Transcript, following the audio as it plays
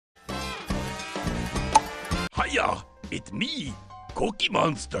Hiya, it's me, Cookie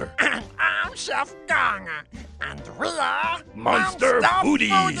Monster. And I'm Chef Gong, and we are Monster Foodies.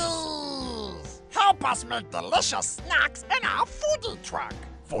 Foodies. Help us make delicious snacks in our foodie truck.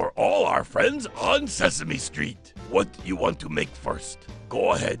 For all our friends on Sesame Street, what you want to make first?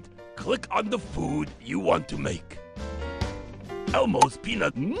 Go ahead, click on the food you want to make. Elmo's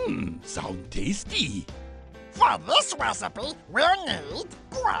peanut, sound tasty. For this recipe, we'll need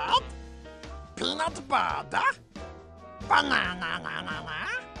bread, peanut butter, banana,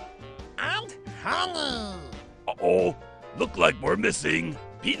 and honey. Uh-oh, look like we're missing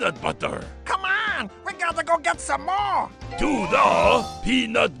peanut butter. Come on, we gotta go get some more. To the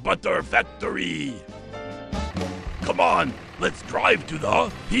peanut butter factory. Come on, let's drive to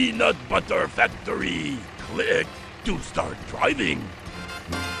the peanut butter factory. Click to start driving.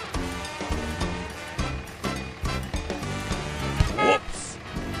 Whoops.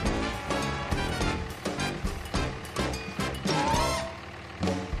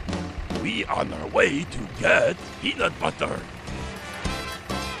 We on our way to get peanut butter.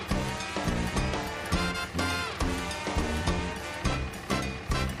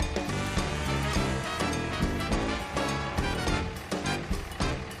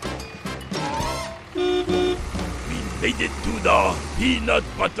 Made it to the peanut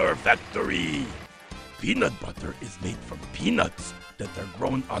butter factory. Peanut butter is made from peanuts that are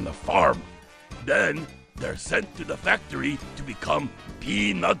grown on a farm. Then they're sent to the factory to become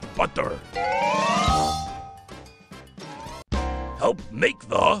peanut butter. Help make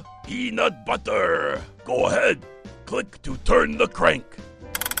the peanut butter. Go ahead, click to turn the crank.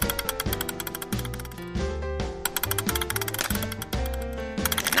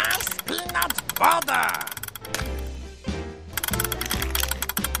 Nice peanut butter.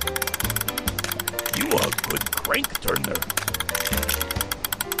 You a good crank turner.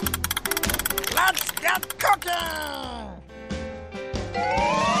 Let's get cooking.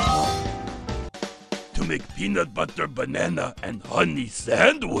 To make peanut butter, banana, and honey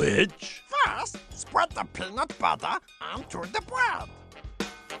sandwich. First, spread the peanut butter onto the bread.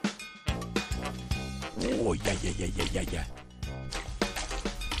 Oh, yeah.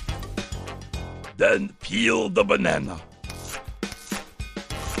 Then peel the banana.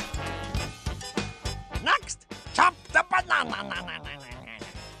 Next, chop the banana.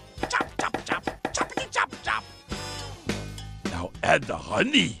 Chop, choppity chop. Now add the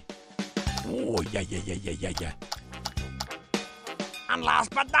honey. Oh, yeah. And last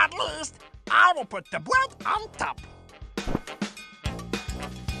but not least, I will put the bread on top.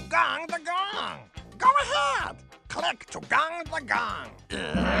 Gong the gong. Go ahead. Click to gong the gong.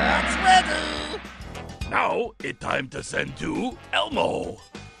 It's ready. Now it's time to send to Elmo.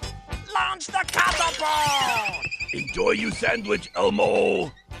 Launch the catapult. Enjoy your sandwich,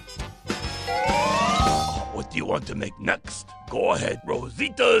 Elmo. What do you want to make next? Go ahead,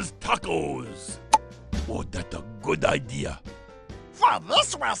 Rosita's Tacos. Oh, that's a good idea. For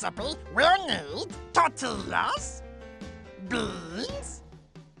this recipe, we'll need tortillas, beans,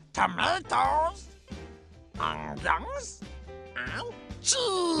 tomatoes, onions, and cheese.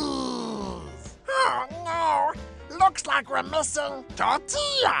 Oh no, looks like we're missing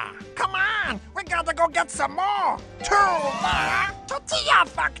tortilla. Come on, we gotta go get some more to the tortilla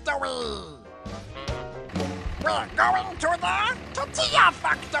factory. We're going to the tortilla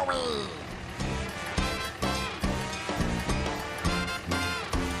factory.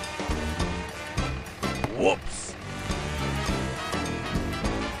 Whoops.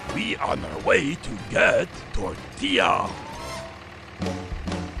 We on our way to get tortilla.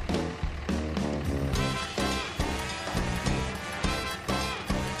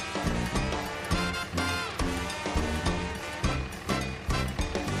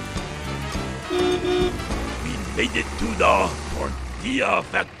 We made it to the tortilla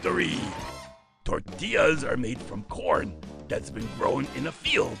factory. Tortillas are made from corn that's been grown in a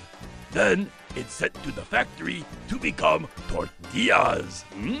field. Then it's sent to the factory to become tortillas.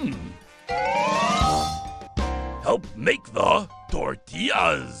 Help make the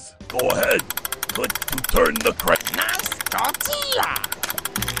tortillas. Go ahead, click to turn the crank. Nice tortilla.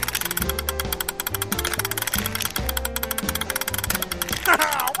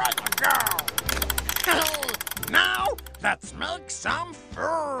 Way to go. Hey, now let's make some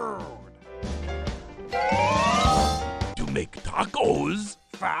food. To make tacos.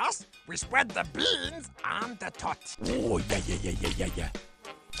 First, we spread the beans on the tortilla. Oh, yeah.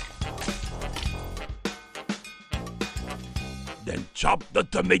 Then chop the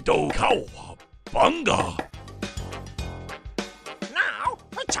tomato. Cowabunga. Now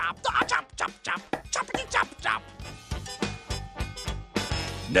we chop the choppity chop.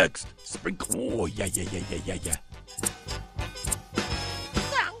 Next, sprinkle. Oh, yeah. Then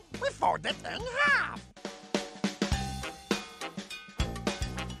we fold it in half.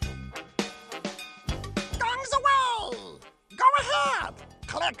 Gongs away! Go ahead!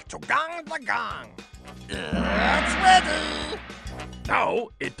 Click to gong the gong. It's ready! Now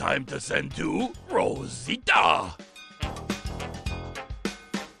it's time to send to Rosita.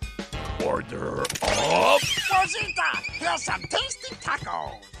 Order up. Rosita, here's some tasty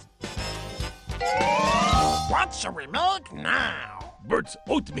tacos. What shall we make now? Bert's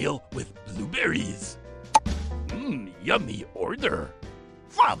oatmeal with blueberries. Yummy order.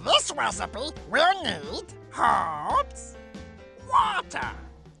 For this recipe, we'll need herbs, water,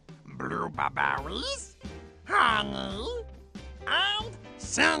 blueberries, honey, and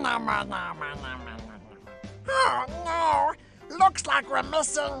cinnamon. Oh no! Looks like we're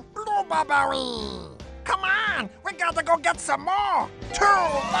missing blueberry. Come on, we gotta go get some more to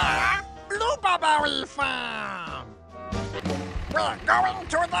the blueberry farm. We're going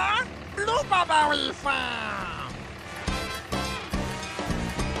to the blueberry farm.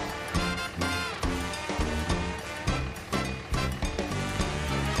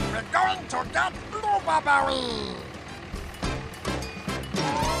 We're going to get blueberry.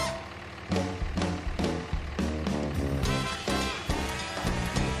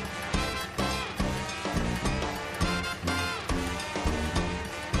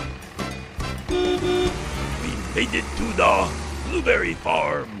 We made it to the blueberry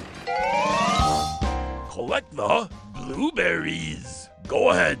farm. Collect the blueberries. Go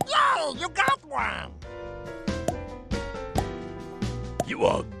ahead. Yay, you got one. You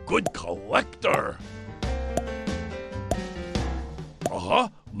a good collector.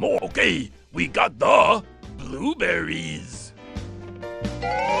 More. Okay, we got the blueberries.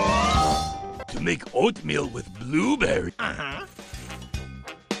 To make oatmeal with blueberry.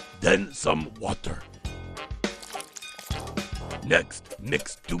 Then some water. Next,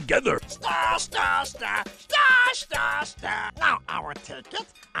 mix together. Stir, stir, stir, stir, stir, stir. Now I will take it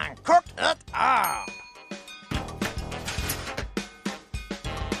and cook it up.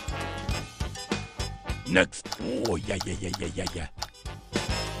 Next, oh yeah.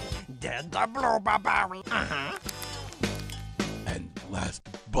 Then the blueberry. And last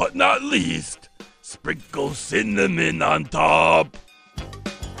but not least, sprinkle cinnamon on top.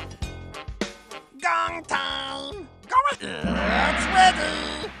 Gong time. Go ahead. It's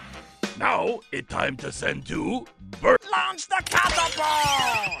ready. Now it's time to send to Bert. Launch the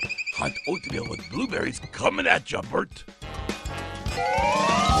catapult. Hot oatmeal with blueberries coming at ya, Bert.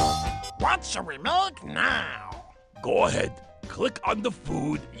 What shall we make now? Go ahead, click on the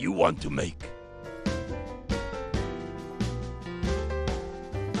food you want to make.